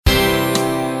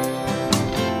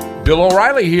Bill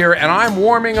O'Reilly here, and I'm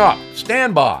warming up.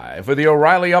 Stand by for the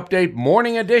O'Reilly Update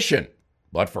Morning Edition.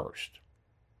 But first,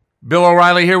 Bill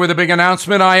O'Reilly here with a big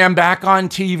announcement. I am back on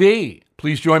TV.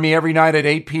 Please join me every night at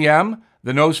 8 p.m.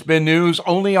 The No Spin News,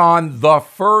 only on The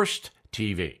First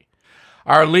TV.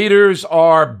 Our leaders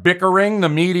are bickering, the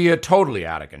media totally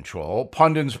out of control.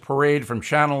 Pundits parade from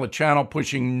channel to channel,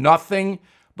 pushing nothing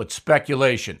but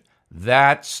speculation.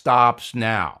 That stops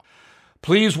now.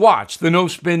 Please watch the No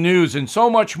Spin News and so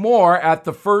much more at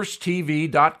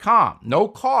thefirsttv.com. No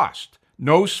cost,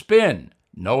 no spin,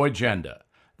 no agenda.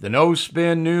 The No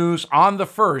Spin News on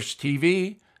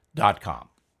thefirsttv.com.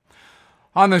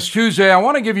 On this Tuesday, I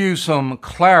want to give you some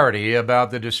clarity about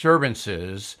the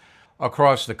disturbances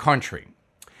across the country.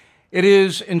 It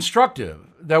is instructive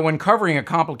that when covering a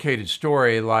complicated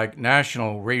story like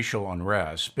national racial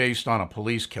unrest based on a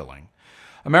police killing,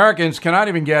 Americans cannot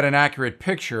even get an accurate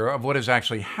picture of what is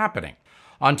actually happening.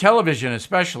 On television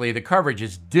especially, the coverage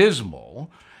is dismal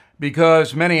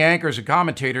because many anchors and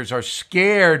commentators are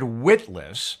scared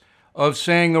witless of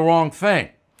saying the wrong thing.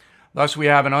 Thus, we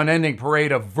have an unending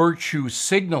parade of virtue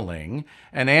signaling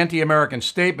and anti-American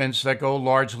statements that go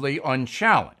largely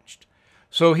unchallenged.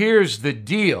 So here's the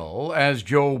deal, as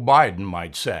Joe Biden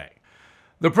might say.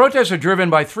 The protests are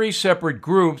driven by three separate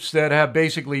groups that have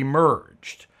basically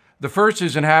merged. The first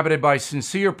is inhabited by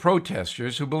sincere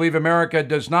protesters who believe America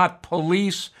does not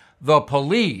police the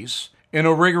police in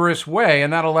a rigorous way,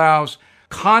 and that allows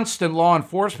constant law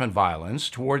enforcement violence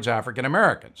towards African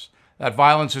Americans. That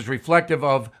violence is reflective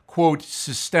of, quote,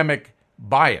 systemic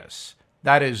bias.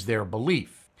 That is their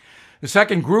belief. The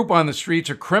second group on the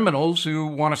streets are criminals who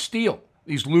want to steal.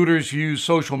 These looters use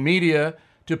social media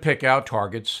to pick out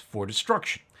targets for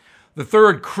destruction. The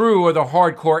third crew are the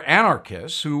hardcore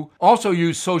anarchists who also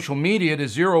use social media to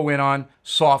zero in on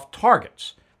soft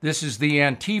targets. This is the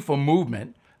Antifa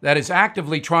movement that is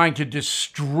actively trying to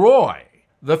destroy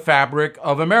the fabric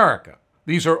of America.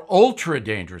 These are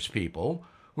ultra-dangerous people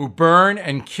who burn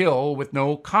and kill with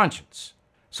no conscience.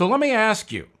 So let me ask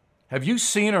you, have you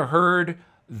seen or heard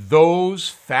those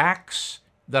facts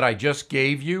that I just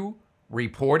gave you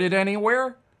reported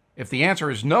anywhere? If the answer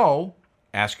is no,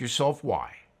 ask yourself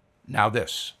why. Now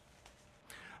this.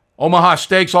 Omaha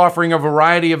Steaks offering a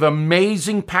variety of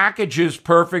amazing packages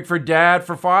perfect for Dad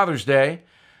for Father's Day.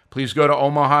 Please go to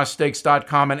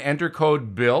omahasteaks.com and enter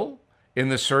code BILL in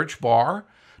the search bar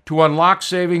to unlock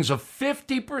savings of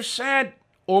 50%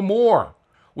 or more.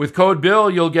 With code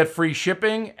BILL, you'll get free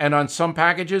shipping and on some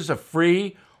packages, a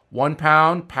free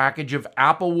 1-pound package of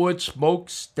Applewood smoked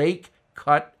steak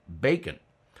cut bacon.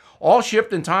 All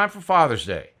shipped in time for Father's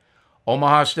Day.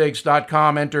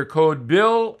 omahasteaks.com, enter code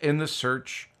BILL in the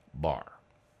search bar.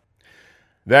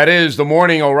 That is the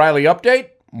Morning O'Reilly Update.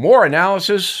 More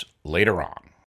analysis later on.